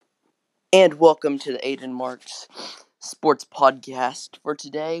And welcome to the Aiden Marks Sports Podcast. For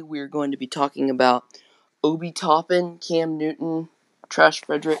today, we are going to be talking about Obi Toppin, Cam Newton, Trash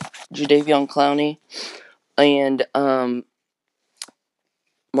Frederick, Jadeveon Clowney, and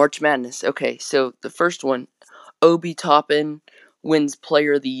March Madness. Okay, so the first one, Obi Toppin wins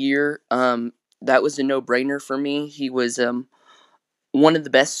Player of the Year. That was a no-brainer for me. He was one of the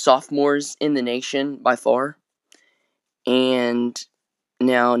best sophomores in the nation by far. And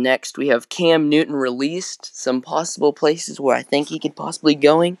now, next, we have Cam Newton released. Some possible places where I think he could possibly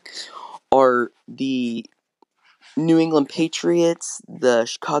going are the New England Patriots, the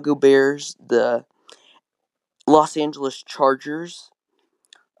Chicago Bears, the Los Angeles Chargers.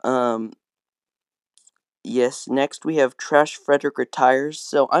 Yes, next we have Trash Frederick retires.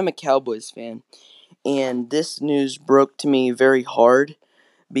 So I'm a Cowboys fan, and this news broke to me very hard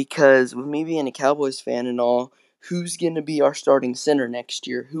because with me being a Cowboys fan and all, who's going to be our starting center next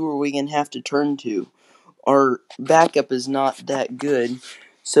year? Who are we going to have to turn to? Our backup is not that good.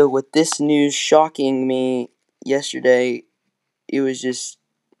 So with this news shocking me yesterday, it was just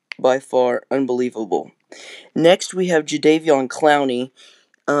by far unbelievable. Next, we have Jadeveon Clowney.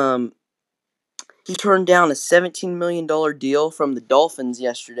 He turned down a $17 million deal from the Dolphins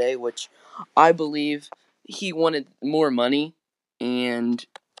yesterday, which I believe he wanted more money, and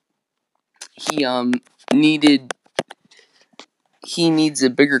he needs a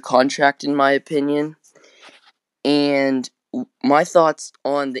bigger contract in my opinion. And my thoughts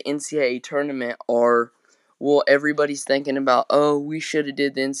on the NCAA tournament are, well, everybody's thinking about, oh, we should have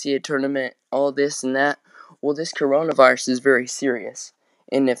did the NCAA tournament, all this and that. Well, this coronavirus is very serious.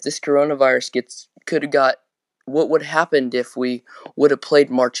 And if this coronavirus what would have happened if we would have played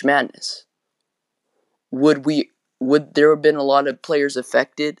March Madness? Would there have been a lot of players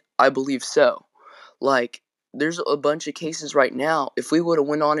affected? I believe so. Like, there's a bunch of cases right now. If we would have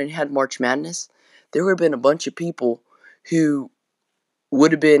went on and had March Madness, there would have been a bunch of people who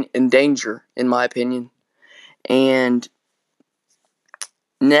would have been in danger, in my opinion. And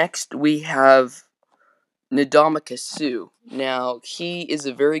next, we have Ndamukong Suh. Now, he is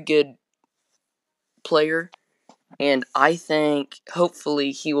a very good player, and I think,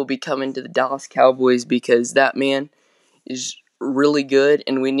 hopefully, he will be coming to the Dallas Cowboys because that man is really good,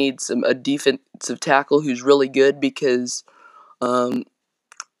 and we need a defensive tackle who's really good because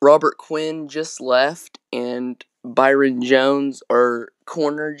Robert Quinn just left, and Byron Jones, our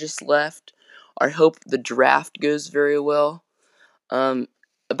corner, just left. I hope the draft goes very well.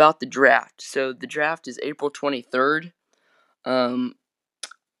 About the draft. So the draft is April 23rd.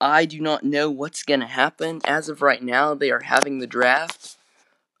 I do not know what's going to happen. As of right now, they are having the draft.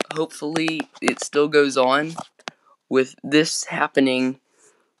 Hopefully, it still goes on. With this happening,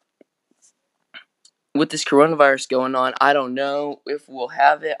 with this coronavirus going on, I don't know if we'll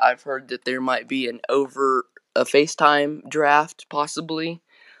have it. I've heard that there might be a FaceTime draft, possibly.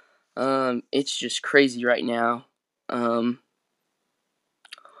 It's just crazy right now. On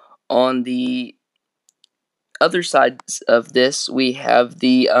the other side of this, we have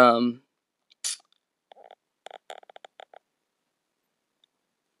the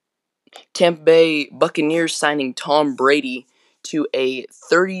Tampa Bay Buccaneers signing Tom Brady to a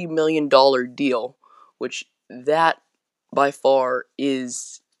 $30 million deal, which that by far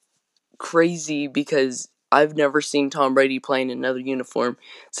is crazy because I've never seen Tom Brady play in another uniform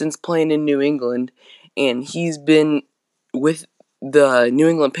since playing in New England, and he's been with the New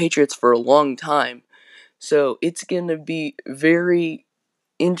England Patriots for a long time. So it's going to be very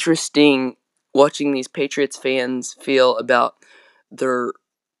interesting watching these Patriots fans feel about their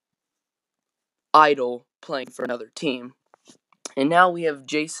idol playing for another team. And now we have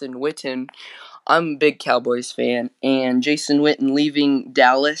Jason Witten. I'm a big Cowboys fan, and Jason Witten leaving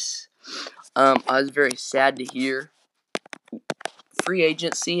Dallas, I was very sad to hear. Free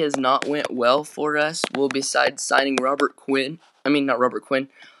agency has not went well for us. Well, besides signing Gerald McCoy,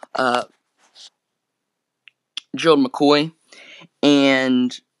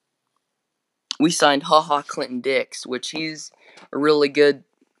 and we signed Clinton Dix, which he's a really good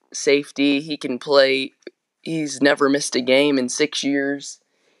safety. He can play. He's never missed a game in 6 years.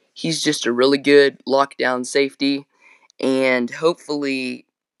 He's just a really good lockdown safety, and hopefully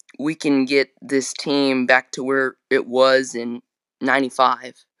we can get this team back to where it was in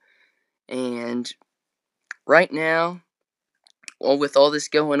 95. And right now, with all this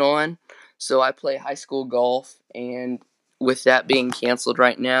going on, so I play high school golf, and with that being canceled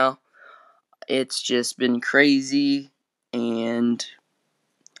right now, it's just been crazy, and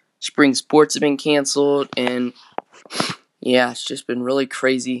spring sports have been canceled, and yeah, it's just been really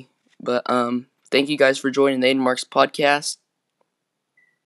crazy. But thank you guys for joining the Aiden Marks podcast.